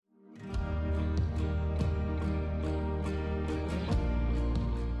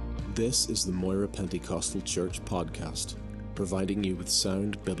This is the Moira Pentecostal Church podcast, providing you with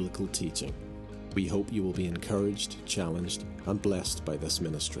sound biblical teaching. We hope you will be encouraged, challenged, and blessed by this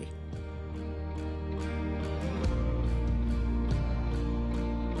ministry.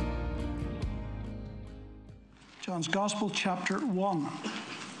 John's Gospel, chapter 1.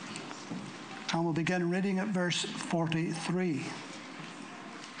 And we'll begin reading at verse 43.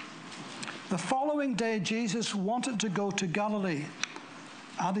 The following day, Jesus wanted to go to Galilee,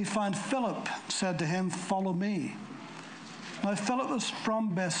 and he found Philip, said to him, "Follow me." Now Philip was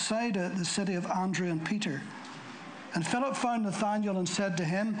from Bethsaida, the city of Andrew and Peter. And Philip found Nathanael and said to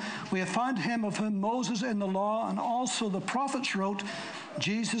him, "We have found him of whom Moses in the law and also the prophets wrote,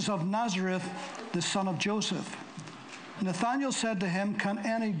 Jesus of Nazareth, the son of Joseph." Nathanael said to him, "Can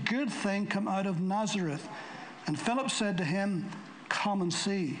any good thing come out of Nazareth?" And Philip said to him, "Come and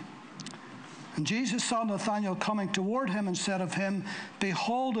see." And Jesus saw Nathanael coming toward him and said of him,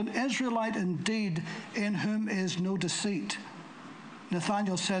 "Behold, an Israelite indeed, in whom is no deceit."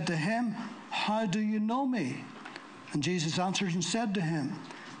 Nathanael said to him, "How do you know me?" And Jesus answered and said to him,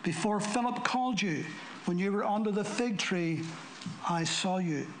 "Before Philip called you, when you were under the fig tree, I saw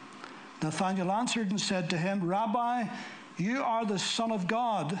you." Nathanael answered and said to him, "Rabbi, you are the Son of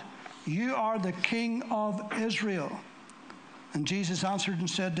God. You are the King of Israel." And Jesus answered and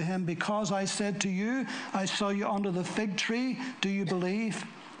said to him, "Because I said to you, I saw you under the fig tree, do you believe?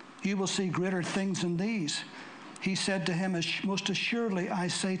 You will see greater things than these." He said to him, "Most assuredly I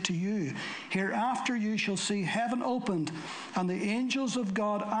say to you, hereafter you shall see heaven opened, and the angels of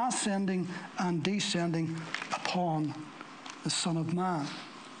God ascending and descending upon the Son of Man."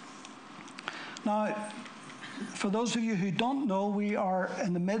 Now, for those of you who don't know, we are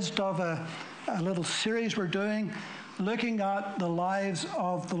in the midst of a little series we're doing, looking at the lives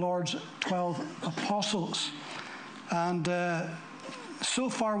of the Lord's 12 apostles. And so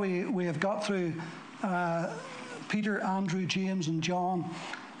far we have got through Peter, Andrew, James, and John,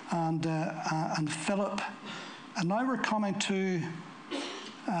 and Philip. And now we're coming to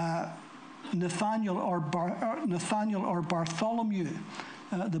Nathanael or Bartholomew.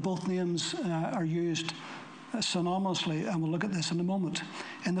 The both names are used synonymously, and we'll look at this in a moment.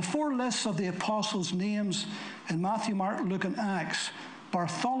 In the four lists of the apostles' names in Matthew, Mark, Luke, and Acts,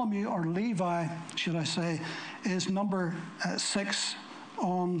 Bartholomew, or Levi, should I say, is number 6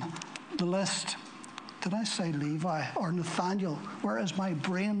 on the list. Did I say Levi or Nathanael? Where is my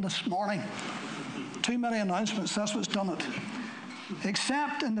brain this morning? Too many announcements, that's what's done it.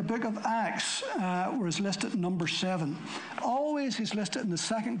 Except in the book of Acts, where he's listed number 7. Always he's listed in the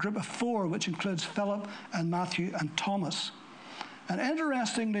second group of 4, which includes Philip and Matthew and Thomas. And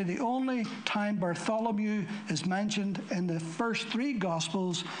interestingly, the only time Bartholomew is mentioned in the first 3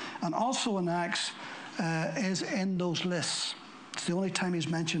 Gospels and also in Acts is in those lists. It's the only time he's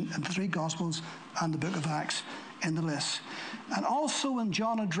mentioned in the 3 Gospels and the book of Acts in the list. And also when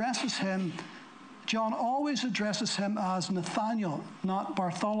John addresses him, John always addresses him as Nathanael, not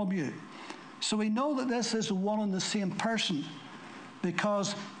Bartholomew. So we know that this is one and the same person,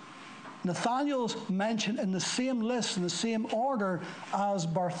 because Nathanael's mentioned in the same list, in the same order as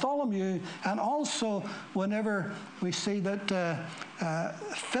Bartholomew. And also whenever we see that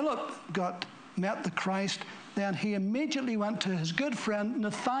Philip met the Christ, then he immediately went to his good friend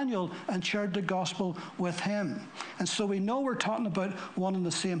Nathanael and shared the gospel with him. And so we know we're talking about one and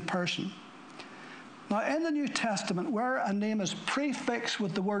the same person. Now, in the New Testament, where a name is prefixed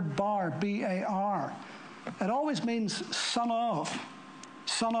with the word bar, B-A-R, it always means son of.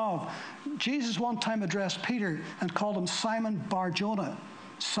 Son of. Jesus one time addressed Peter and called him Simon Bar-Jonah,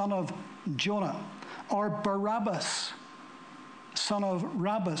 son of Jonah, or Barabbas, son of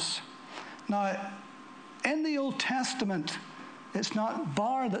Rabbas. Now, in the Old Testament, it's not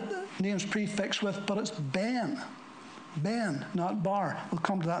Bar that the name's prefixed with, but it's Ben. Ben, not Bar. We'll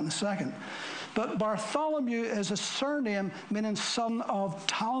come to that in a second. But Bartholomew is a surname meaning son of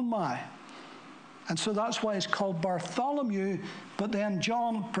Talmai. And so that's why it's called Bartholomew. But then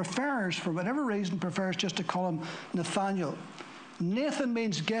John prefers, for whatever reason, just to call him Nathanael. Nathan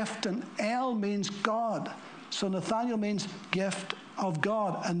means gift and El means God. So Nathanael means gift of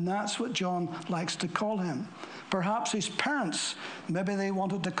God. And that's what John likes to call him. Perhaps his parents, maybe they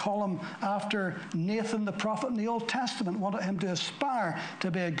wanted to call him after Nathan the prophet in the Old Testament, wanted him to aspire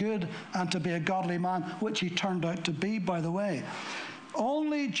to be a good and to be a godly man, which he turned out to be, by the way.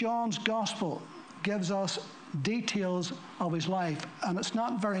 Only John's gospel gives us details of his life, and it's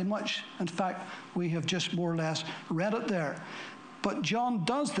not very much. In fact, we have just more or less read it there. But John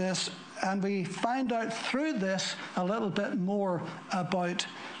does this, and we find out through this a little bit more about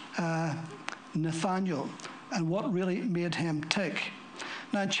Nathanael and what really made him tick.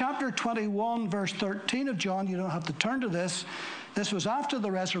 Now in chapter 21, verse 13 of John, you don't have to turn to this. This was after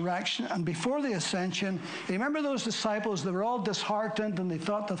the resurrection and before the ascension. You remember those disciples, they were all disheartened and they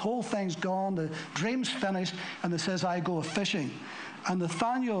thought the whole thing's gone, the dream's finished, and they says, I go a-fishing. And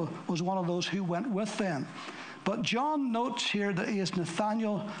Nathanael was one of those who went with them. But John notes here that he is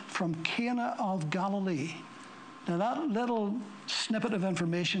Nathanael from Cana of Galilee. Now that little snippet of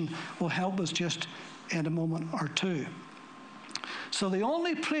information will help us just in a moment or two. So the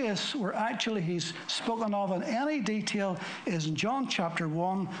only place where actually he's spoken of in any detail is in John chapter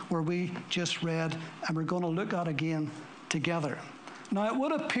 1, where we just read, and we're going to look at again together. Now it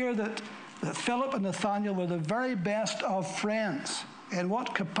would appear that Philip and Nathanael were the very best of friends. In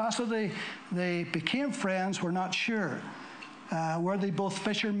what capacity they became friends, we're not sure. Were they both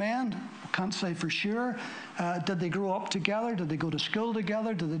fishermen? Can't say for sure. Did they grow up together? Did they go to school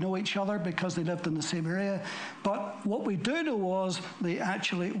together? Did they know each other because they lived in the same area? But what we do know was they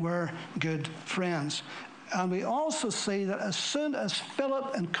actually were good friends. And we also see that as soon as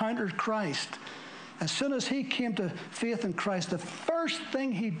Philip encountered Christ, as soon as he came to faith in Christ, the first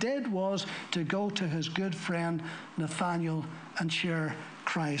thing he did was to go to his good friend Nathanael and share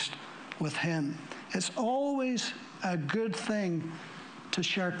Christ with him. It's always a good thing to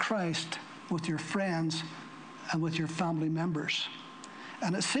share Christ with your friends and with your family members.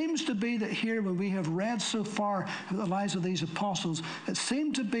 And it seems to be that here, when we have read so far the lives of these apostles, it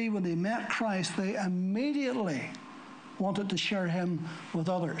seemed to be when they met Christ, they immediately wanted to share him with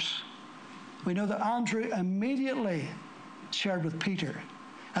others. We know that Andrew immediately shared with Peter.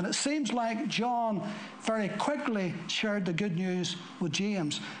 And it seems like John very quickly shared the good news with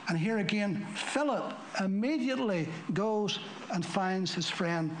James. And here again, Philip immediately goes and finds his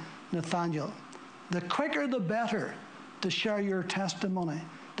friend Nathanael. The quicker the better to share your testimony,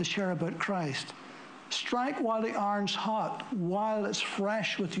 to share about Christ. Strike while the iron's hot, while it's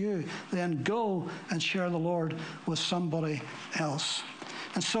fresh with you. Then go and share the Lord with somebody else.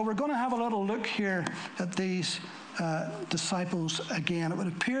 And so we're going to have a little look here at these disciples again. It would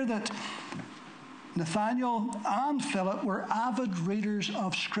appear that Nathanael and Philip were avid readers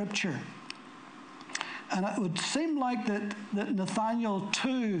of Scripture. And it would seem like that Nathanael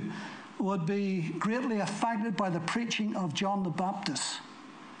too would be greatly affected by the preaching of John the Baptist.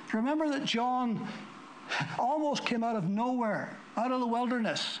 Remember that John almost came out of nowhere, out of the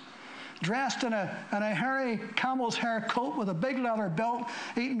wilderness, dressed in a hairy camel's hair coat with a big leather belt,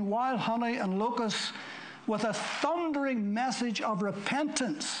 eating wild honey and locusts, with a thundering message of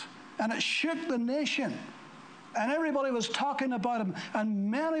repentance. And it shook the nation. And everybody was talking about him. And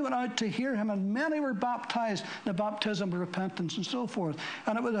many went out to hear him. And many were baptized in the baptism of repentance and so forth.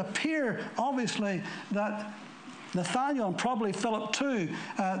 And it would appear, obviously, that Nathanael, and probably Philip too,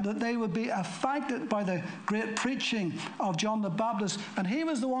 that they would be affected by the great preaching of John the Baptist. And he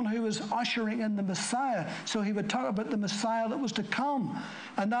was the one who was ushering in the Messiah. So he would talk about the Messiah that was to come.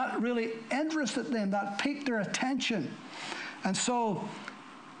 And that really interested them. That piqued their attention. And so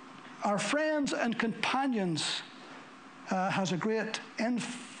our friends and companions has a great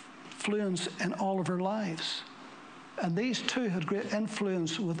influence in all of our lives. And these two had great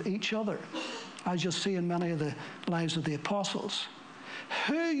influence with each other, as you'll see in many of the lives of the apostles.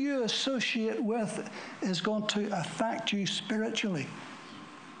 Who you associate with is going to affect you spiritually.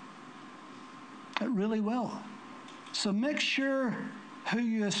 It really will. So make sure who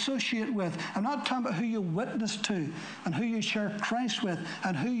you associate with. I'm not talking about who you witness to and who you share Christ with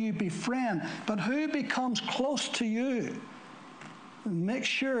and who you befriend, but who becomes close to you. And make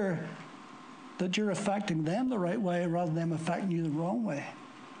sure that you're affecting them the right way rather than them affecting you the wrong way.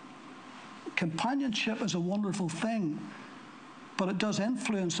 Companionship is a wonderful thing, but it does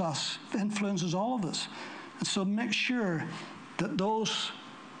influence us, influences all of us. And so make sure that those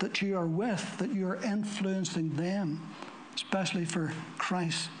that you are with, that you are influencing them, especially for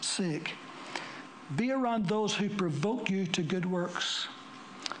Christ's sake. Be around those who provoke you to good works.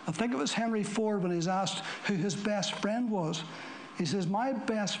 I think it was Henry Ford when he was asked who his best friend was. He says, my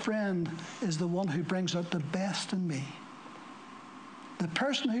best friend is the one who brings out the best in me. The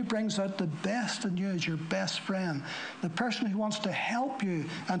person who brings out the best in you is your best friend. The person who wants to help you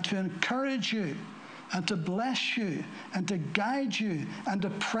and to encourage you and to bless you and to guide you and to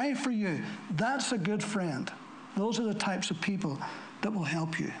pray for you, that's a good friend. Those are the types of people that will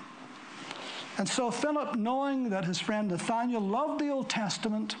help you. And so Philip, knowing that his friend Nathanael loved the Old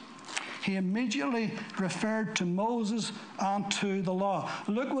Testament, he immediately referred to Moses and to the law.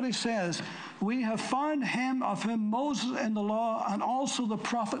 Look what he says. We have found him of whom Moses in the law and also the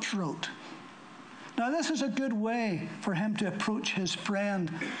prophets wrote. Now, this is a good way for him to approach his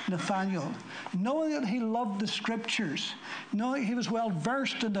friend Nathanael, knowing that he loved the Scriptures, knowing he was well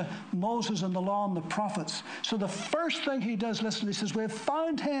versed in the Moses and the law and the prophets. So the first thing he does, listen, he says, we have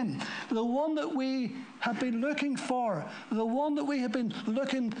found him, the one that we have been looking for, the one that we have been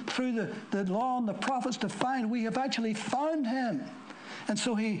looking through the law and the prophets to find. We have actually found him. And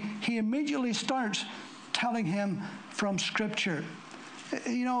so he immediately starts telling him from Scripture.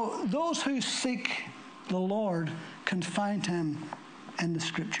 You know, those who seek the Lord can find him in the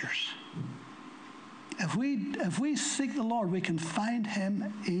Scriptures. If we seek the Lord, we can find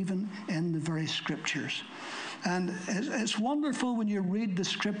him even in the very Scriptures. And it's wonderful when you read the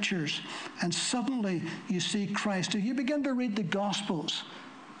Scriptures and suddenly you see Christ. If you begin to read the Gospels,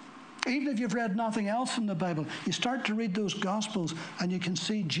 even if you've read nothing else in the Bible, you start to read those Gospels and you can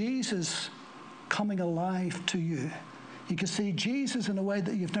see Jesus coming alive to you. You can see Jesus in a way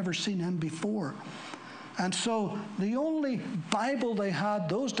that you've never seen him before. And so the only Bible they had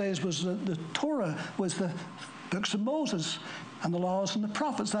those days was the Torah, was the books of Moses and the laws and the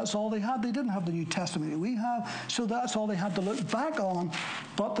prophets. That's all they had. They didn't have the New Testament that we have, so that's all they had to look back on.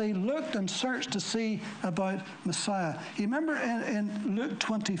 But they looked and searched to see about Messiah. You remember in Luke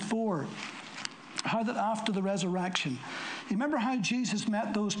 24, how that after the resurrection, you remember how Jesus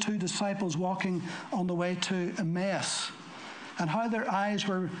met those two disciples walking on the way to Emmaus, and how their eyes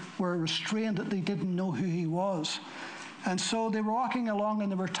were restrained, that they didn't know who he was. And so they were walking along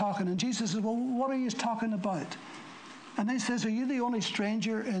and they were talking, and Jesus said, well, what are you talking about? And he says, are you the only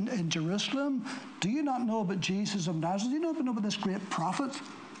stranger in Jerusalem? Do you not know about Jesus of Nazareth? Do you not know about this great prophet?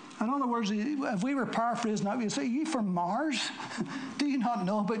 In other words, if we were paraphrasing that, we'd say, are you from Mars? Do you not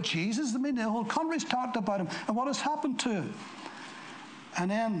know about Jesus? I mean, the whole country's talked about him and what has happened to him.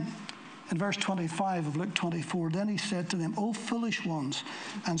 And then in verse 25 of Luke 24, then he said to them, O foolish ones,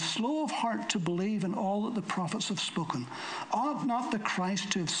 and slow of heart to believe in all that the prophets have spoken. Ought not the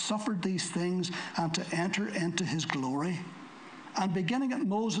Christ to have suffered these things and to enter into his glory? And beginning at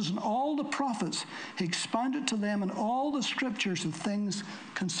Moses and all the prophets, he expounded to them in all the Scriptures the things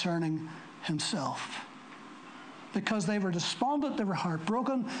concerning himself. Because they were despondent, they were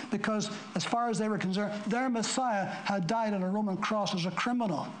heartbroken, because as far as they were concerned, their Messiah had died on a Roman cross as a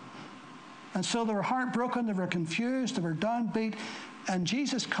criminal. And so they were heartbroken, they were confused, they were downbeat. And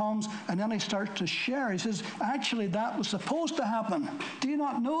Jesus comes and then he starts to share. He says, actually, that was supposed to happen. Do you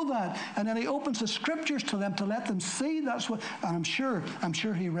not know that? And then he opens the Scriptures to them to let them see that's what. And I'm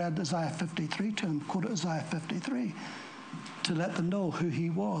sure he read Isaiah 53 to them, quoted Isaiah 53, to let them know who he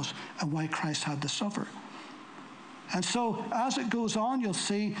was and why Christ had to suffer. And so as it goes on, you'll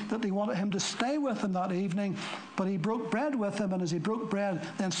see that they wanted him to stay with them that evening, but he broke bread with them, and as he broke bread,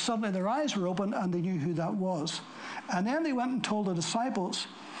 then suddenly their eyes were opened and they knew who that was. And then they went and told the disciples.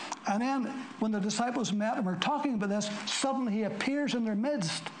 And then when the disciples met and were talking about this, suddenly he appears in their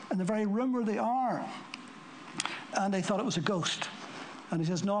midst, in the very room where they are. And they thought it was a ghost. And he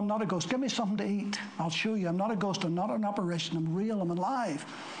says, no, I'm not a ghost. Give me something to eat. I'll show you. I'm not a ghost. I'm not an apparition. I'm real. I'm alive.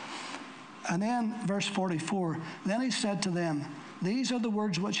 And then verse 44, then he said to them, these are the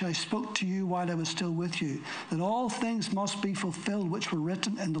words which I spoke to you while I was still with you, that all things must be fulfilled which were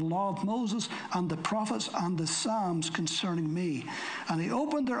written in the law of Moses and the prophets and the Psalms concerning me. And he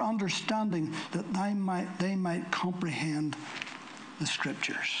opened their understanding that they might comprehend the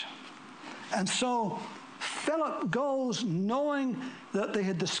Scriptures. And so Philip goes knowing that they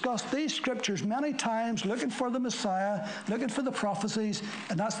had discussed these Scriptures many times, looking for the Messiah, looking for the prophecies,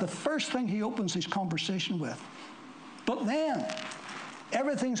 and that's the first thing he opens his conversation with. But then,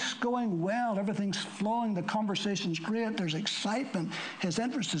 everything's going well, everything's flowing, the conversation's great, there's excitement, his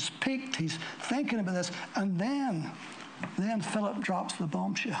interest is piqued, he's thinking about this, and then Philip drops the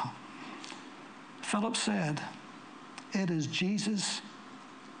bombshell. Philip said, it is Jesus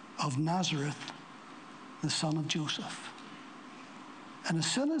of Nazareth, the son of Joseph. And as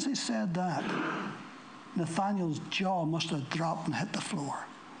soon as he said that, Nathanael's jaw must have dropped and hit the floor.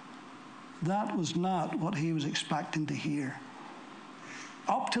 That was not what he was expecting to hear.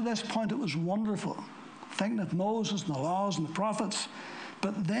 Up to this point, it was wonderful, thinking of Moses and the laws and the prophets.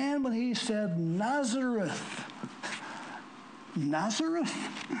 But then when he said Nazareth, Nazareth?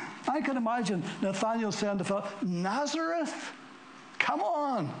 I can imagine Nathanael saying to Philip, Nazareth? Come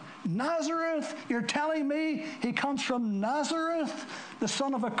on, Nazareth? You're telling me he comes from Nazareth, the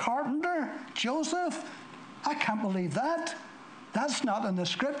son of a carpenter, Joseph? I can't believe that. That's not in the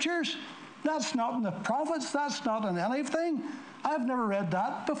Scriptures. That's not in the prophets. That's not in anything. I've never read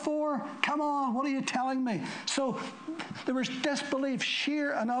that before. Come on, what are you telling me? So there was disbelief,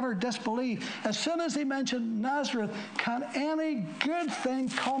 sheer and utter disbelief. As soon as he mentioned Nazareth, can any good thing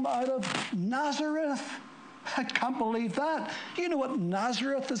come out of Nazareth? I can't believe that. You know what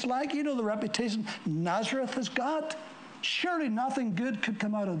Nazareth is like. You know the reputation Nazareth has got. Surely nothing good could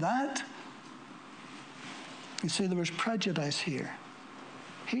come out of that. You see, there was prejudice here.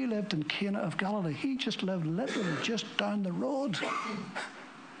 He lived in Cana of Galilee. He just lived literally just down the road.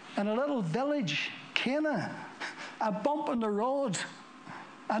 In a little village, Cana, a bump in the road,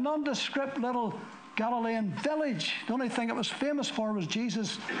 a nondescript little Galilean village. The only thing it was famous for was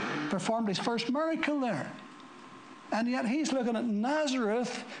Jesus performed his first miracle there. And yet he's looking at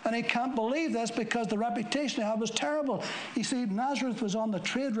Nazareth, and he can't believe this because the reputation he had was terrible. You see, Nazareth was on the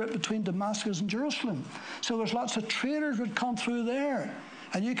trade route between Damascus and Jerusalem. So there's lots of traders would come through there.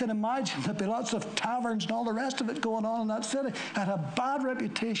 And you can imagine there'd be lots of taverns and all the rest of it going on in that city. It had a bad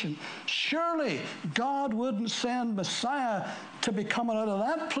reputation. Surely God wouldn't send Messiah to be coming out of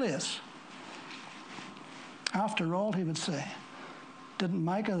that place. After all, he would say, didn't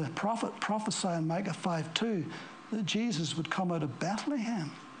Micah the prophet prophesy in Micah 5:2 that Jesus would come out of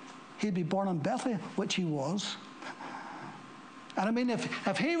Bethlehem? He'd be born in Bethlehem, which he was. And I mean,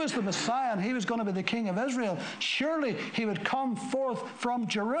 if he was the Messiah and he was going to be the King of Israel, surely he would come forth from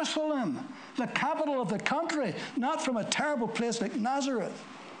Jerusalem, the capital of the country, not from a terrible place like Nazareth.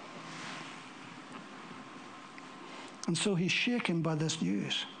 And so he's shaken by this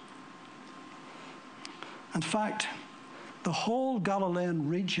news. In fact, the whole Galilean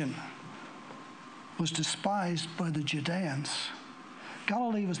region was despised by the Judeans.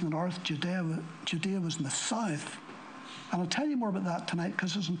 Galilee was in the north, Judea was in the south. And I'll tell you more about that tonight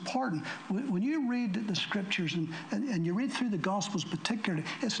because it's important. When you read the scriptures and you read through the Gospels particularly,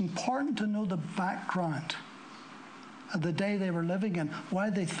 it's important to know the background of the day they were living in, why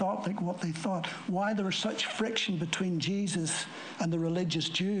they thought like what they thought, why there was such friction between Jesus and the religious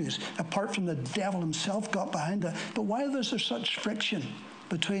Jews, apart from the devil himself got behind it. But why was there such friction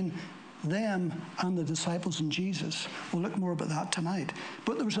between them and the disciples and Jesus? We'll look more about that tonight.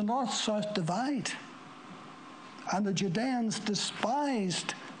 But there was a north-south divide. And the Judeans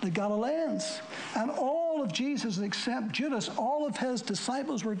despised the Galileans. And all of Jesus, except Judas, all of his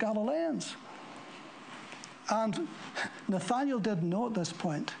disciples were Galileans. And Nathanael didn't know at this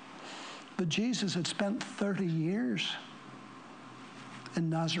point, but Jesus had spent 30 years in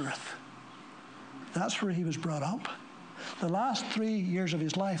Nazareth. That's where he was brought up. The last 3 years of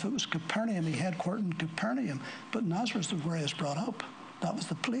his life, it was Capernaum. He headquartered in Capernaum. But Nazareth was where he was brought up. That was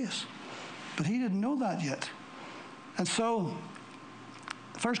the place. But he didn't know that yet. And so,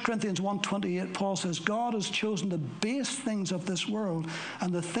 1 Corinthians 1:28, Paul says, God has chosen the base things of this world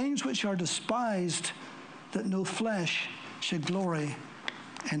and the things which are despised, that no flesh should glory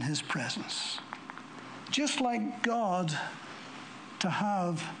in his presence. Just like God to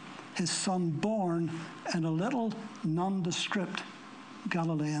have his son born in a little nondescript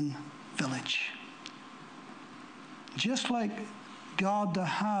Galilean village. Just like God to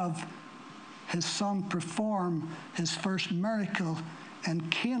have his son perform his first miracle in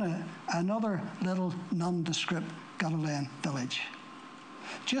Cana, another little nondescript Galilean village.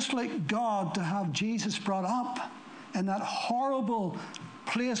 Just like God to have Jesus brought up in that horrible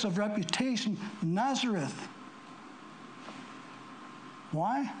place of reputation, Nazareth.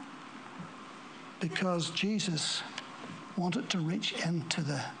 Why? Because Jesus wanted to reach into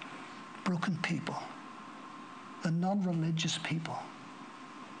the broken people, the non-religious people,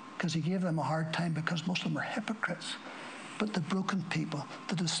 because he gave them a hard time because most of them were hypocrites. But the broken people,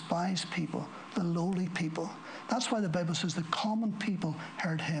 the despised people, the lowly people. That's why the Bible says the common people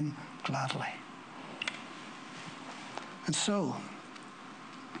heard him gladly. And so,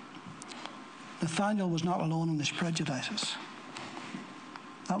 Nathanael was not alone in his prejudices.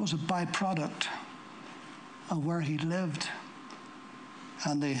 That was a byproduct of where he lived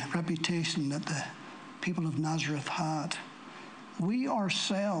and the reputation that the people of Nazareth had. We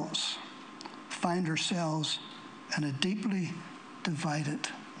ourselves find ourselves in a deeply divided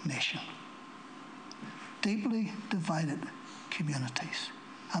nation. Deeply divided communities.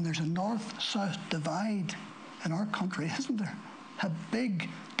 And there's a north-south divide in our country, isn't there? A big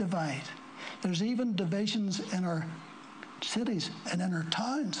divide. There's even divisions in our cities and in our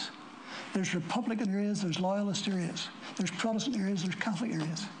towns. There's Republican areas, there's Loyalist areas, there's Protestant areas, there's Catholic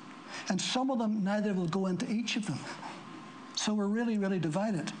areas. And some of them, neither will go into each of them. So we're really, really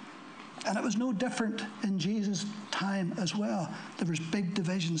divided. And it was no different in Jesus' time as well. There was big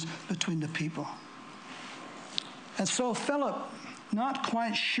divisions between the people. And so Philip, not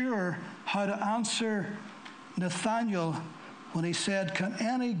quite sure how to answer Nathanael when he said, can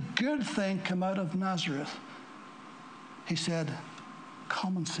any good thing come out of Nazareth? He said,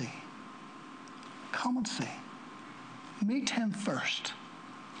 come and see. Come and see. Meet him first.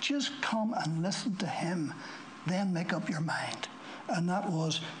 Just come and listen to him, then make up your mind. And that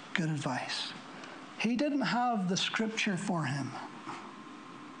was good advice. He didn't have the scripture for him.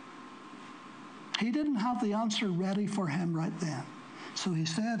 He didn't have the answer ready for him right then. So he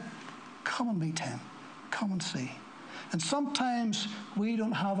said, come and meet him. Come and see. And sometimes we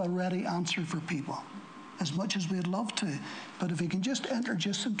don't have a ready answer for people, as much as we'd love to. But if we can just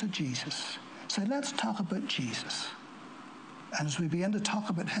introduce them to Jesus, say, let's talk about Jesus. And as we begin to talk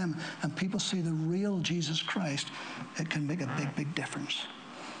about him and people see the real Jesus Christ, it can make a big, big difference.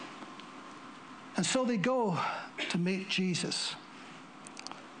 And so they go to meet Jesus.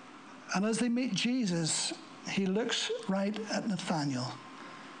 And as they meet Jesus, he looks right at Nathanael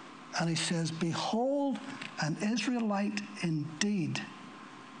and he says, behold, an Israelite indeed,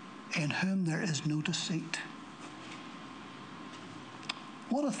 in whom there is no deceit.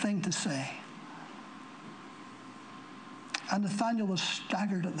 What a thing to say. And Nathanael was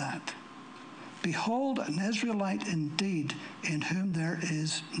staggered at that. Behold, an Israelite indeed, in whom there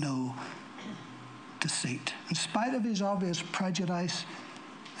is no deceit. In spite of his obvious prejudice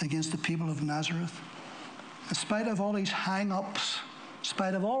against the people of Nazareth, in spite of all his hang-ups, in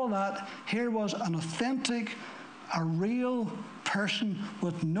spite of all of that, here was an authentic, a real person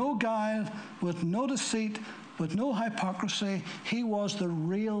with no guile, with no deceit, with no hypocrisy. He was the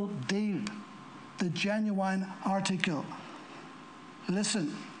real deal, the genuine article.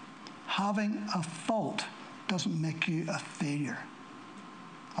 Listen, having a fault doesn't make you a failure.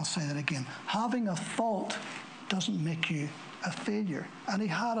 I'll say that again. Having a fault doesn't make you a failure. And he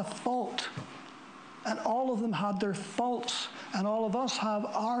had a fault. And all of them had their faults. And all of us have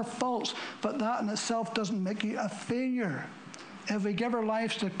our faults. But that in itself doesn't make you a failure. If we give our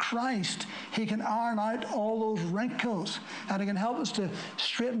lives to Christ, he can iron out all those wrinkles. And he can help us to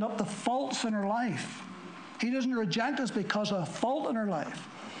straighten up the faults in our life. He doesn't reject us because of a fault in our life.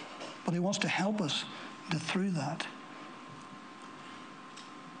 But he wants to help us through that.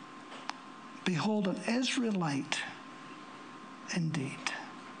 Behold, an Israelite indeed.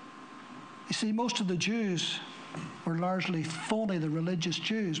 You see, most of the Jews were largely phony, the religious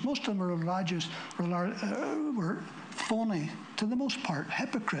Jews. Most of them were phony, to the most part,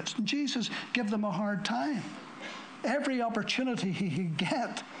 hypocrites. And Jesus gave them a hard time. Every opportunity he could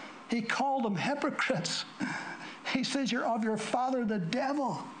get, he called them hypocrites. He says, you're of your father, the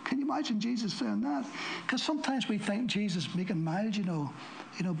devil. Can you imagine Jesus saying that? Because sometimes we think Jesus making mild, you know,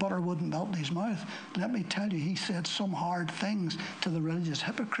 butter wouldn't melt in his mouth. Let me tell you, he said some hard things to the religious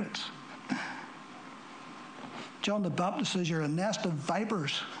hypocrites. John the Baptist says, you're a nest of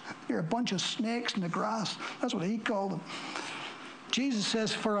vipers. You're a bunch of snakes in the grass. That's what he called them. Jesus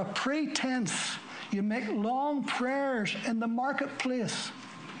says, for a pretense, you make long prayers in the marketplace.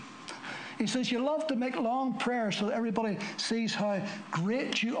 He says, you love to make long prayers so that everybody sees how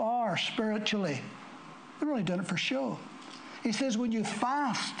great you are spiritually. They're only doing it for show. He says, when you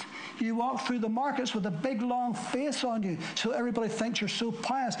fast, you walk through the markets with a big, long face on you so everybody thinks you're so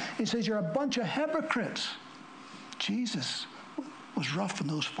pious. He says, you're a bunch of hypocrites. Jesus was rough on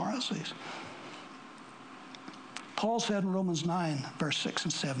those Pharisees. Paul said in Romans 9, verse 6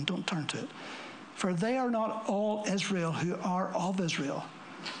 and 7, don't turn to it, for they are not all Israel who are of Israel,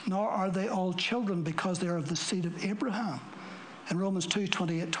 nor are they all children because they are of the seed of Abraham. In Romans 2,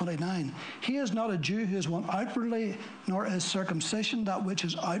 28, 29, he is not a Jew who is one outwardly, nor is circumcision that which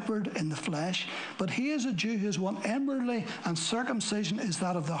is outward in the flesh, but he is a Jew who is one inwardly, and circumcision is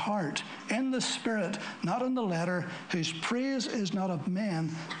that of the heart, in the spirit, not in the letter, whose praise is not of men,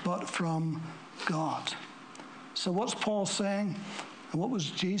 but from God. So what's Paul saying? And what was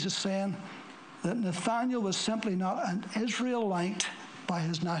Jesus saying? That Nathanael was simply not an Israelite by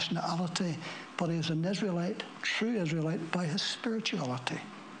his nationality, but he was an Israelite, true Israelite, by his spirituality.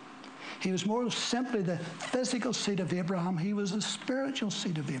 He was more simply the physical seed of Abraham. He was the spiritual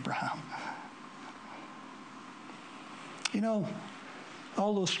seed of Abraham. You know,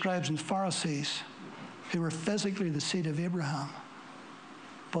 all those scribes and Pharisees who were physically the seed of Abraham,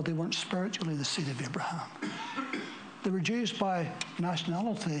 but they weren't spiritually the seed of Abraham. They were Jews by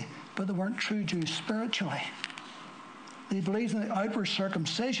nationality, but they weren't true Jews spiritually. They believed in the outward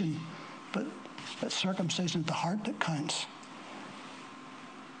circumcision, but it's circumcision of the heart that counts.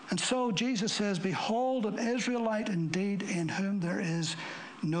 And so Jesus says, behold, an Israelite indeed, in whom there is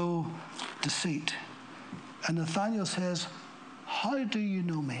no deceit. And Nathanael says, how do you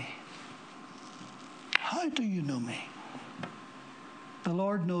know me? How do you know me? The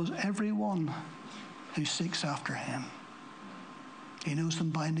Lord knows everyone who seeks after him. He knows them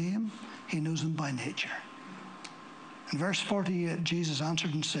by name. He knows them by nature. In verse 48, Jesus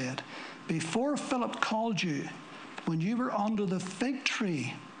answered and said, before Philip called you, when you were under the fig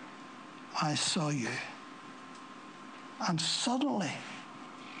tree, I saw you. And suddenly,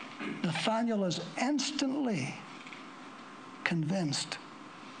 Nathanael is instantly convinced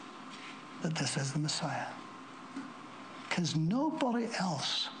that this is the Messiah. Because nobody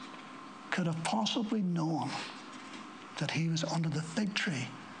else could have possibly known that he was under the fig tree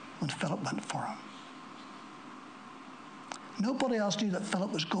when Philip went for him. Nobody else knew that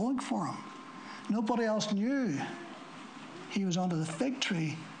Philip was going for him. Nobody else knew he was under the fig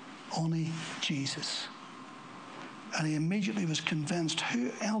tree, only Jesus. And he immediately was convinced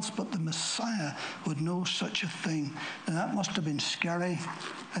who else but the Messiah would know such a thing. And that must have been scary,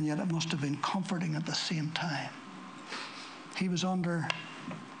 and yet it must have been comforting at the same time. He was under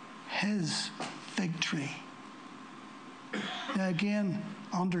his fig tree. Now again,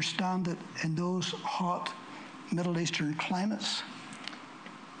 understand that in those hot Middle Eastern climates,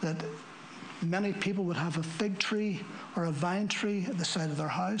 that many people would have a fig tree or a vine tree at the side of their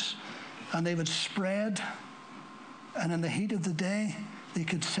house, and they would spread, and in the heat of the day, they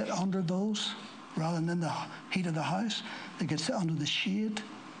could sit under those rather than in the heat of the house. They could sit under the shade.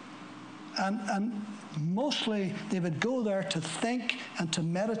 And mostly they would go there to think and to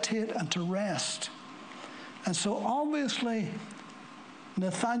meditate and to rest. And so obviously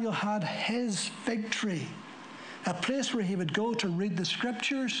Nathanael had his fig tree, a place where he would go to read the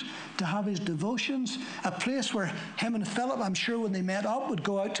scriptures, to have his devotions, a place where him and Philip, I'm sure when they met up, would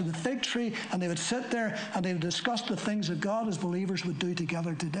go out to the fig tree and they would sit there and they would discuss the things that God as believers would do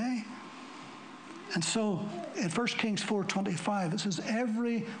together today. And so in 1 Kings 4:25, it says,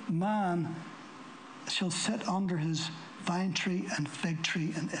 every man shall sit under his vine tree and fig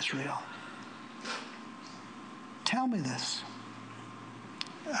tree in Israel. Tell me this.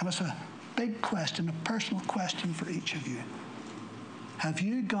 And it's a big question, a personal question for each of you. Have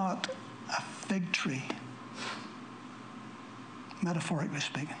you got a fig tree? Metaphorically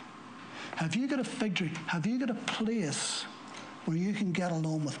speaking. Have you got a fig tree? Have you got a place where you can get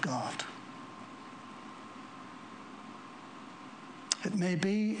alone with God? It may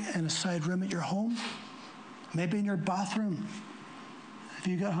be in a side room at your home, maybe in your bathroom. If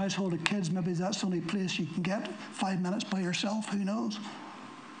you've got a household of kids, maybe that's the only place you can get 5 minutes by yourself, who knows?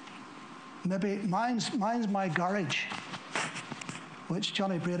 Maybe mine's my garage, which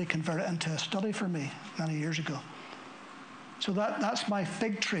Johnny Brady converted into a study for me many years ago. So that's my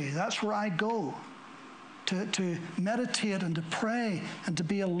fig tree. That's where I go to meditate and to pray and to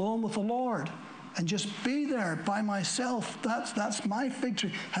be alone with the Lord and just be there by myself. That's my fig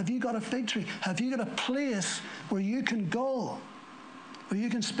tree. Have you got a fig tree? Have you got a place where you can go, where you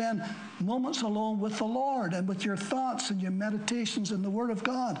can spend moments alone with the Lord and with your thoughts and your meditations in the Word of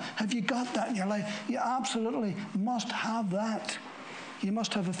God? Have you got that in your life? You absolutely must have that. You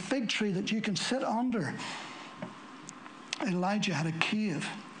must have a fig tree that you can sit under. Elijah had a cave.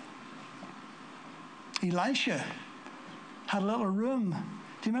 Elisha had a little room.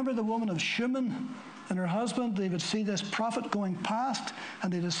 Do you remember the woman of Shunem and her husband? They would see this prophet going past,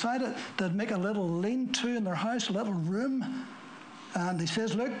 and they decided they'd make a little lean-to in their house, a little room. And he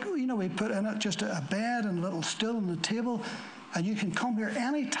says, look, we put in it just a bed and a little stool and a table, and you can come here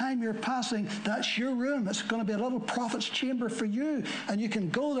anytime you're passing. That's your room. It's going to be a little prophet's chamber for you, and you can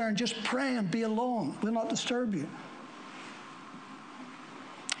go there and just pray and be alone. We'll not disturb you.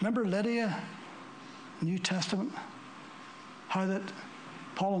 Remember Lydia, New Testament, how that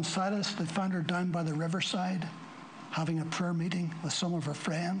Paul and Silas, they found her down by the riverside having a prayer meeting with some of her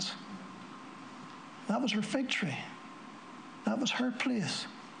friends. That was her fig tree. That was her place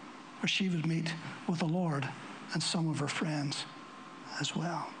where she would meet with the Lord and some of her friends as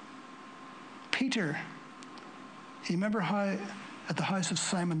well. Peter, you remember how at the house of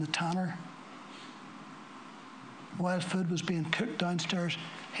Simon the tanner, while food was being cooked downstairs,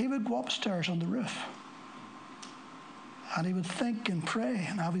 he would go upstairs on the roof and he would think and pray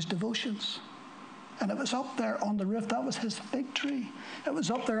and have his devotions. And it was up there on the roof. That was his fig tree. It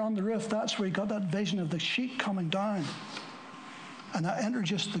was up there on the roof. That's where he got that vision of the sheep coming down. And that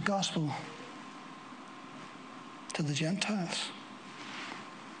introduced the gospel to the Gentiles.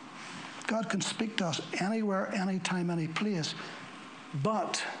 God can speak to us anywhere, anytime, any place.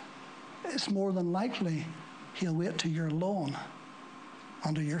 But it's more than likely he'll wait till you're alone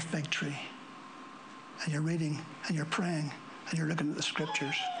under your fig tree. And you're reading and you're praying and you're looking at the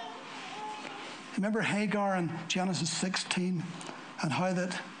scriptures. Remember Hagar in Genesis 16 and how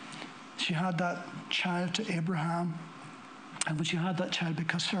that she had that child to Abraham And when she had that child,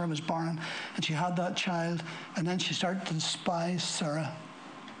 because Sarah was barren, and she had that child, and then she started to despise Sarah.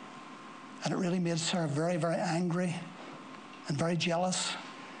 And it really made Sarah very, very angry and very jealous.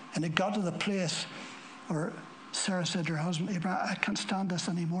 And it got to the place where Sarah said to her husband, Abraham, I can't stand this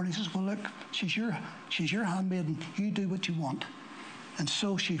anymore. And he says, well, look, she's your handmaiden. You do what you want. And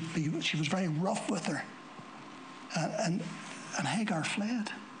so she was very rough with her. And Hagar fled.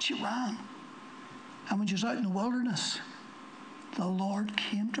 She ran. And when she was out in the wilderness, the Lord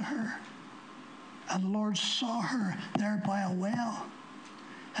came to her. And the Lord saw her there by a well.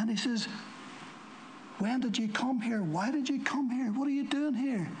 And he says, when did you come here? Why did you come here? What are you doing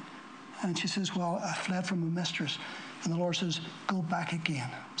here? And she says, well, I fled from my mistress. And the Lord says, go back again.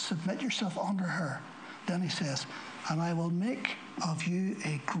 Submit yourself under her. Then he says, and I will make of you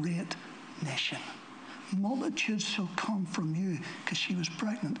a great nation. Multitudes shall come from you, because she was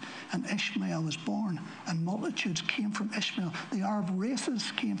pregnant, and Ishmael was born, and multitudes came from Ishmael. The Arab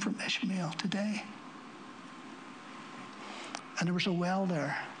races came from Ishmael today. And there was a well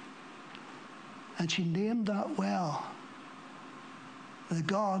there. And she named that well, the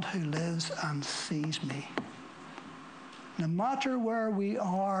God who lives and sees me. No matter where we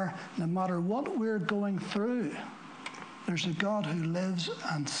are, no matter what we're going through, there's a God who lives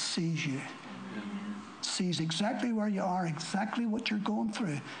and sees you. Sees exactly where you are, exactly what you're going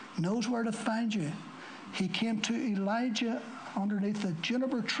through, knows where to find you. He came to Elijah underneath the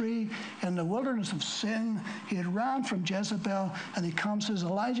juniper tree in the wilderness of Sin. He had ran from Jezebel, and he comes and says,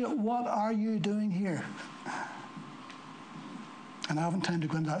 Elijah, what are you doing here? And I haven't time to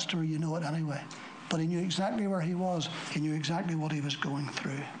go into that story, you know it anyway. But he knew exactly where he was. He knew exactly what he was going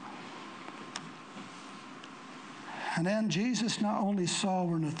through. And then Jesus not only saw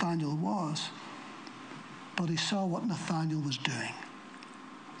where Nathanael was, but he saw what Nathanael was doing.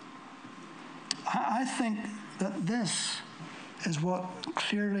 I think that this is what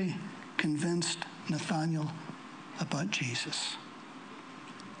clearly convinced Nathanael about Jesus.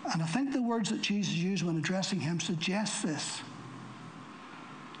 And I think the words that Jesus used when addressing him suggest this.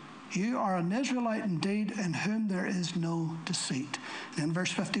 You are an Israelite indeed, in whom there is no deceit. In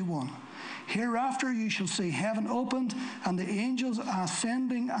verse 51, hereafter you shall see heaven opened, and the angels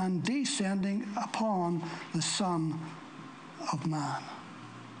ascending and descending upon the Son of Man.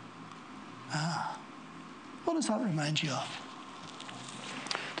 What does that remind you of?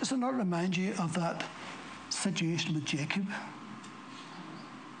 Does it not remind you of that situation with Jacob?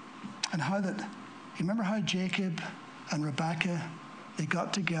 And how that, you remember how Jacob and Rebekah, they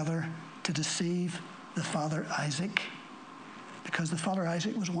got together to deceive the father Isaac? Because the father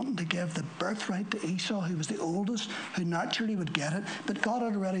Isaac was wanting to give the birthright to Esau, who was the oldest, who naturally would get it. But God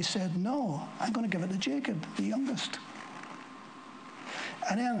had already said, no, I'm going to give it to Jacob, the youngest.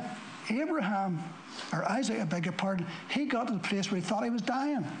 And then Isaac, I beg your pardon, he got to the place where he thought he was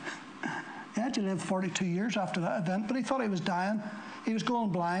dying. He had to live 42 years after that event, but he thought he was dying. He was going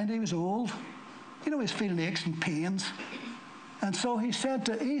blind, he was old. He was feeling aches and pains. And so he said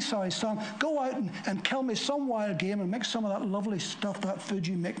to Esau, his son, go out and kill me some wild game and make some of that lovely stuff, that food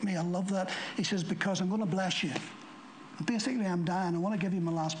you make me. I love that. He says, because I'm going to bless you. And basically, I'm dying. I want to give you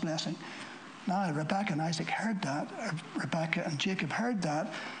my last blessing. Now, Rebekah and Isaac heard that. Rebekah and Jacob heard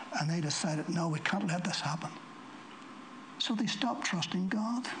that, and they decided, no, we can't let this happen. So they stopped trusting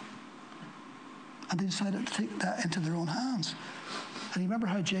God. And they decided to take that into their own hands. And you remember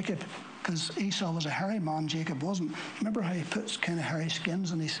how Jacob, because Esau was a hairy man, Jacob wasn't. Remember how he puts kind of hairy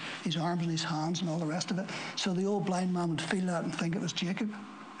skins on his arms and his hands and all the rest of it? So the old blind man would feel that and think it was Jacob,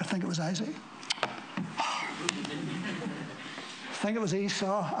 or think it was Isaac. Think it was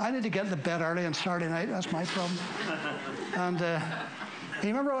Esau. I need to get to bed early on Saturday night. That's my problem. And you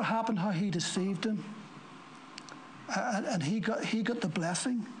remember what happened, how he deceived him? And he got the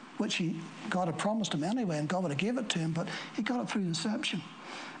blessing, which God had promised him anyway, and God would have gave it to him, but he got it through deception.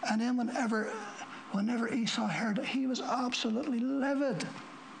 And then whenever Esau heard it, he was absolutely livid.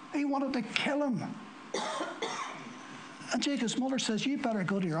 He wanted to kill him. And Jacob's mother says, you better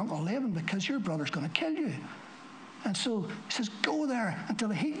go to your uncle Laban, because your brother's going to kill you. And so he says, go there until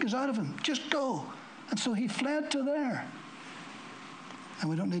the heat goes out of him. Just go. And so he fled to there. And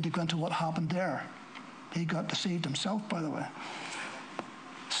we don't need to go into what happened there. He got deceived himself, by the way.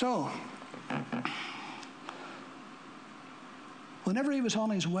 So, whenever he was on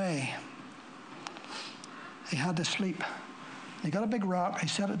his way, he had to sleep. He got a big rock, he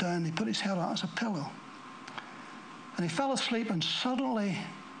set it down, he put his head on it as a pillow. And he fell asleep, and suddenly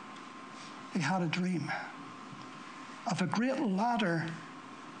he had a dream of a great ladder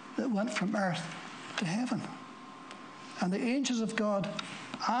that went from earth to heaven. And the angels of God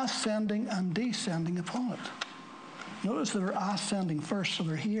ascending and descending upon it. Notice they're ascending first, so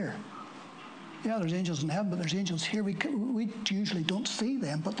they're here. Yeah, there's angels in heaven, but there's angels here. We usually don't see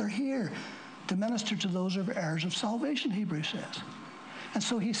them, but they're here to minister to those who are heirs of salvation, Hebrews says. And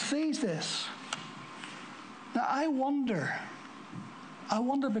so he sees this. Now, I wonder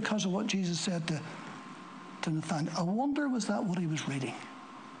because of what Jesus said to Nathanael, I wonder was that what he was reading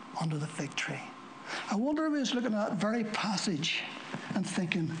under the fig tree? I wonder if he was looking at that very passage and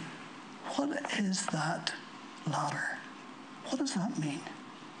thinking, what is that ladder? What does that mean?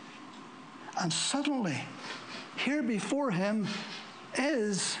 And suddenly, here before him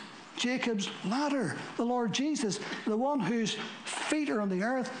is Jacob's ladder, the Lord Jesus, the one whose feet are on the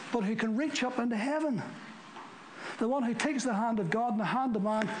earth, but who can reach up into heaven. The one who takes the hand of God and the hand of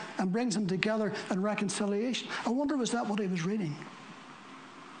man and brings them together in reconciliation. I wonder, was that what he was reading?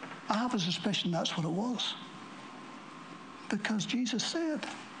 I have a suspicion that's what it was. Because Jesus said,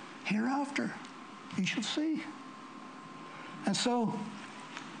 hereafter you shall see. And so,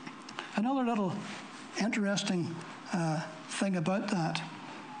 another little interesting thing about that,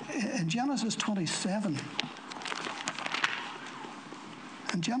 in Genesis 27,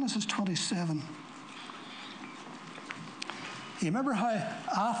 you remember how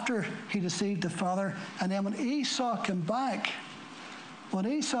after he deceived the father, and then when Esau came back,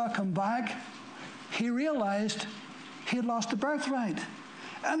 he realized he had lost the birthright.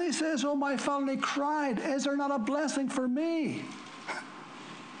 And he says, oh, my father, he cried, is there not a blessing for me?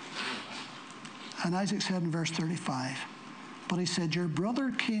 And Isaac said in verse 35, but he said, your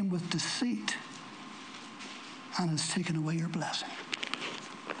brother came with deceit and has taken away your blessing.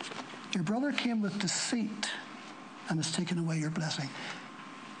 Your brother came with deceit and has taken away your blessing.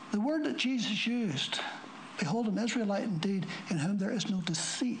 The word that Jesus used, behold, an Israelite indeed, in whom there is no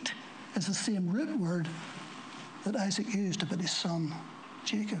deceit, is the same root word that Isaac used about his son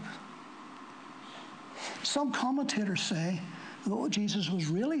Jacob. Some commentators say that what Jesus was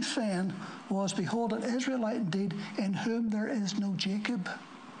really saying was, behold, an Israelite indeed, in whom there is no Jacob.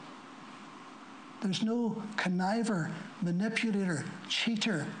 There's no conniver, manipulator,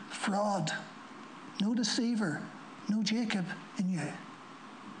 cheater, fraud, no deceiver, no Jacob in you.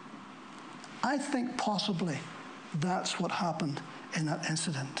 I think possibly that's what happened in that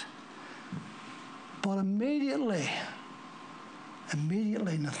incident. But immediately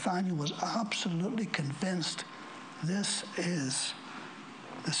Nathanael was absolutely convinced this is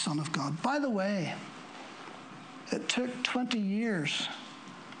the Son of God. By the way, it took 20 years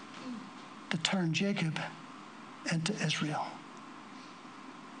to turn Jacob into Israel.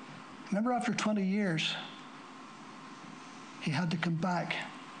 Remember, after 20 years, he had to come back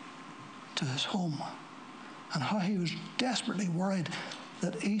to his home, and how he was desperately worried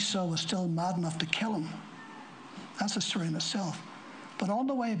that Esau was still mad enough to kill him. That's a story in itself. But on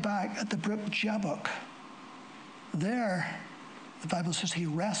the way back at the brook Jabbok, there, the Bible says he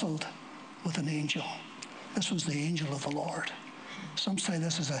wrestled with an angel. This was the angel of the Lord. Some say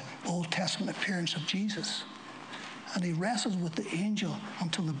this is an Old Testament appearance of Jesus. And he wrestled with the angel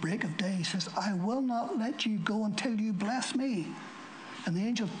until the break of day. He says, I will not let you go until you bless me. And the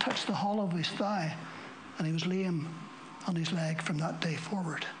angel touched the hollow of his thigh, and he was lame on his leg from that day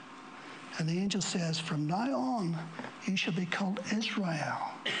forward. And the angel says, from now on, you shall be called Israel,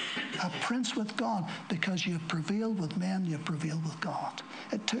 a prince with God, because you have prevailed with men, you have prevailed with God.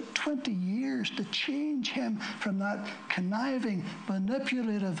 It took 20 years to change him from that conniving,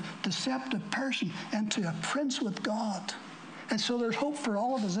 manipulative, deceptive person into a prince with God. And so there's hope for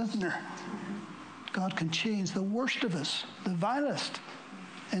all of us, isn't there? God can change the worst of us, the vilest,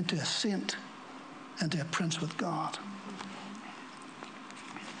 into a saint, into a prince with God.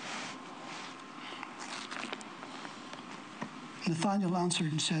 Nathanael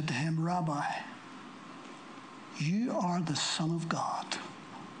answered and said to him, Rabbi, you are the Son of God.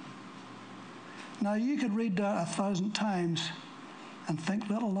 Now, you could read that 1,000 times and think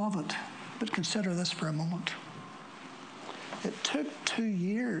little of it, but consider this for a moment. It took 2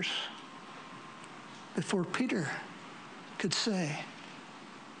 years before Peter could say,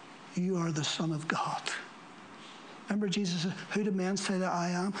 you are the Son of God. Remember, Jesus said, who do men say that I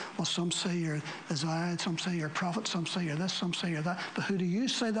am? Well, some say you're Isaiah, some say you're a prophet, some say you're this, some say you're that. But who do you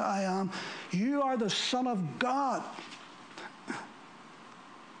say that I am? You are the Son of God. It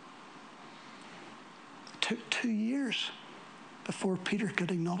took 2 years before Peter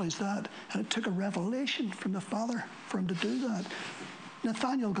could acknowledge that. And it took a revelation from the Father for him to do that.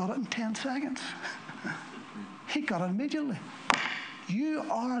 Nathanael got it in 10 seconds. He got it immediately. You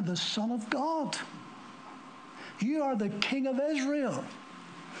are the Son of God. You are the King of Israel.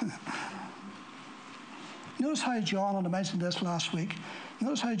 Notice how John, and I mentioned this last week,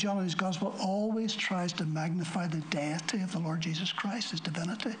 notice how John in his gospel always tries to magnify the deity of the Lord Jesus Christ, his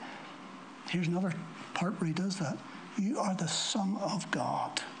divinity. Here's another part where he does that. You are the Son of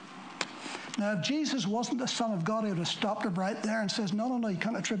God. Now, if Jesus wasn't the Son of God, he would have stopped him right there and says, no, you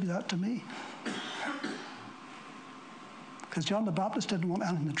can't attribute that to me. Because John the Baptist didn't want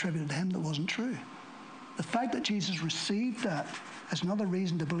anything attributed to him that wasn't true. The fact that Jesus received that is another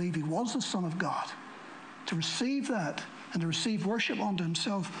reason to believe he was the Son of God. To receive that and to receive worship unto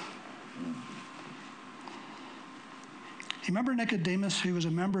himself. You remember Nicodemus, who was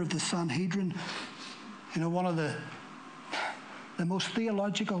a member of the Sanhedrin? You know, one of the most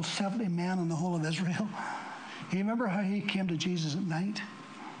theological 70 men in the whole of Israel. You remember how he came to Jesus at night?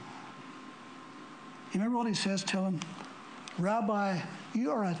 You remember what he says to him? Rabbi,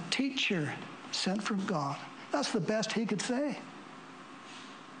 you are a teacher sent from God. That's the best he could say.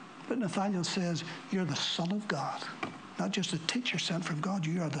 But Nathanael says, you're the Son of God. Not just a teacher sent from God,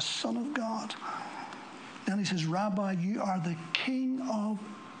 you are the Son of God. Then he says, Rabbi, you are the King of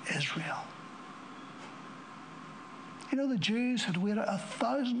Israel. You know, the Jews had waited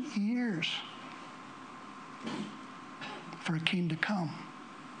 1,000 years for a king to come.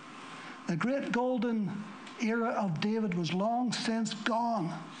 The great golden era of David was long since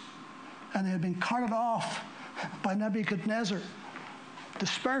gone, and they had been carted off by Nebuchadnezzar,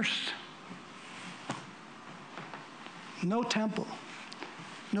 dispersed. No temple,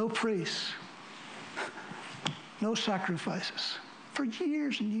 no priests, no sacrifices. For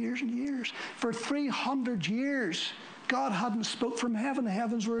years and years and years. For 300 years, God hadn't spoke from heaven. The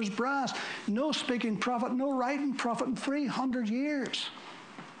heavens were as brass. No speaking prophet, no writing prophet in 300 years.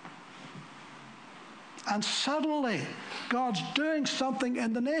 And suddenly, God's doing something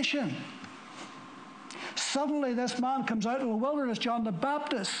in the nation. Suddenly, this man comes out of the wilderness, John the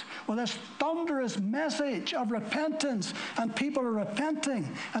Baptist, with this thunderous message of repentance, and people are repenting,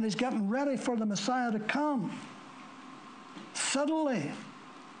 and he's getting ready for the Messiah to come. Suddenly,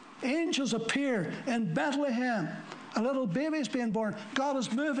 angels appear in Bethlehem. A little baby is being born. God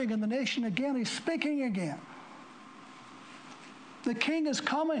is moving in the nation again. He's speaking again. The king is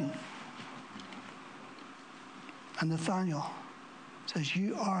coming. And Nathanael says,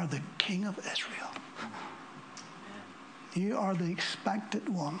 you are the King of Israel. You are the expected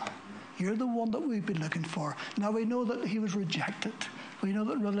one. You're the one that we've been looking for. Now we know that he was rejected. We know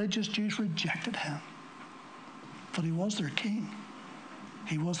that religious Jews rejected him. But he was their king.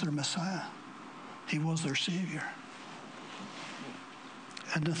 He was their Messiah. He was their Savior.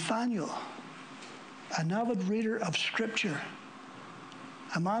 And Nathanael, an avid reader of Scripture,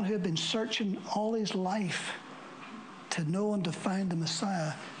 a man who had been searching all his life to know and to find the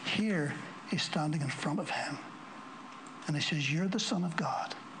Messiah, here he's standing in front of him. And he says, you're the Son of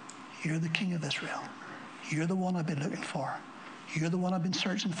God. You're the King of Israel. You're the one I've been looking for. You're the one I've been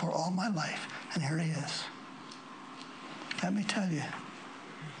searching for all my life. And here he is. Let me tell you,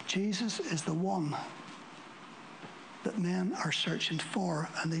 Jesus is the one that men are searching for,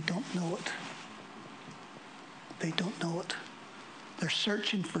 and they don't know it. They don't know it. They're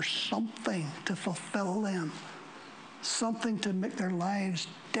searching for something to fulfill them, something to make their lives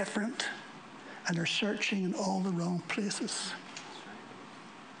different, and they're searching in all the wrong places.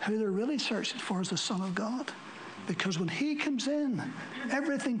 Who they're really searching for is the Son of God, because when he comes in,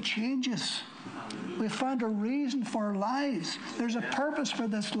 everything changes. We find a reason for our lives. There's a purpose for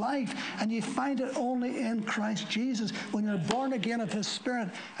this life, and you find it only in Christ Jesus. When you're born again of his Spirit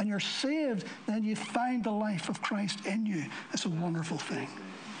and you're saved, then you find the life of Christ in you. It's a wonderful thing.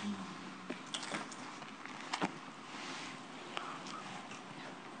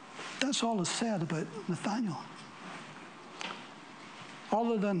 That's all is said about Nathanael.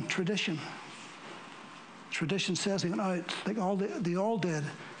 Other than tradition. Tradition says he went out, like they all did,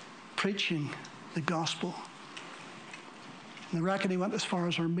 preaching the gospel. And they reckon he went as far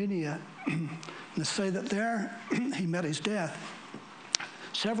as Armenia. And they say that there he met his death.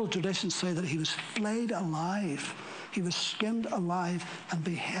 Several traditions say that he was flayed alive. He was skinned alive and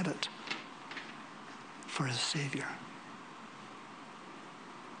beheaded for his Savior.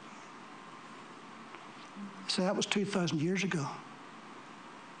 So that was 2,000 years ago.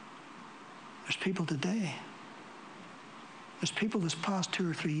 There's people today. There's people this past 2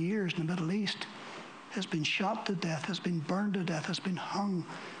 or 3 years in the Middle East has been shot to death, has been burned to death, has been hung,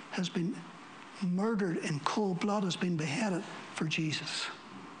 has been murdered in cold blood, has been beheaded for Jesus.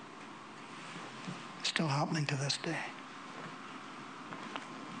 It's still happening to this day.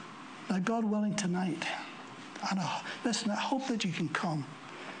 Now, God willing, tonight, and listen, I hope that you can come.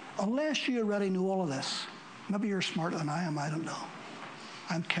 Unless you already know all of this. Maybe you're smarter than I am, I don't know.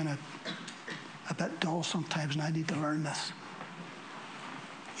 I'm kind of a bit dull sometimes and I need to learn this.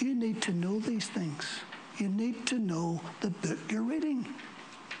 You need to know these things. You need to know the book you're reading.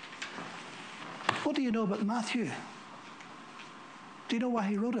 What do you know about Matthew? Do you know why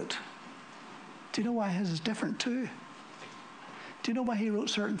he wrote it? Do you know why his is different too? Do you know why he wrote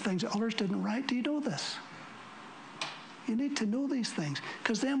certain things that others didn't write? Do you know this? You need to know these things,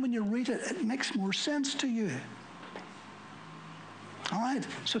 because then when you read it, it makes more sense to you. All right,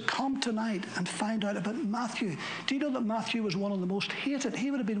 so come tonight and find out about Matthew. Do you know that Matthew was one of the most hated?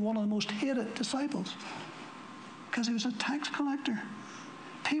 He would have been one of the most hated disciples because he was a tax collector.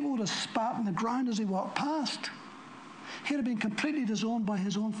 People would have spat on the ground as he walked past. He would have been completely disowned by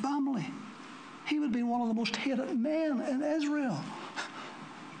his own family. He would have been one of the most hated men in Israel.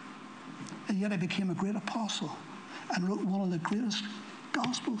 And yet he became a great apostle and wrote one of the greatest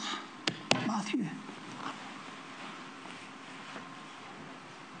Gospels, Matthew.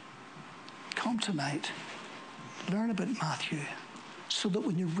 Come tonight, learn about Matthew, so that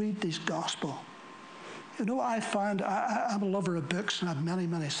when you read this Gospel, you know what I found? I'm a lover of books, and I have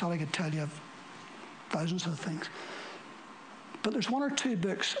many. Sally could tell you I've thousands of things. But there's one or two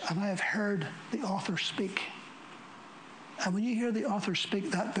books, and I have heard the author speak. And when you hear the author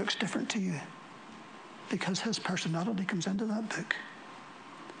speak, that book's different to you, because his personality comes into that book.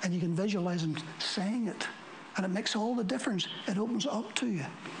 And you can visualize him saying it, and it makes all the difference. It opens up to you.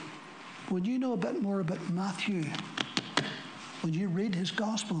 When you know a bit more about Matthew, when you read his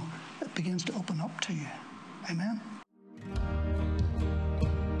Gospel, it begins to open up to you. Amen?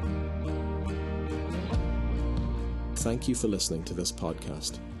 Thank you for listening to this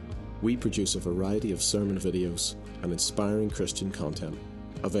podcast. We produce a variety of sermon videos and inspiring Christian content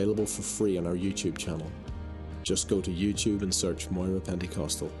available for free on our YouTube channel. Just go to YouTube and search Moira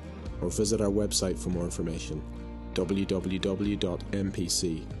Pentecostal, or visit our website for more information, www.mpc.org.uk.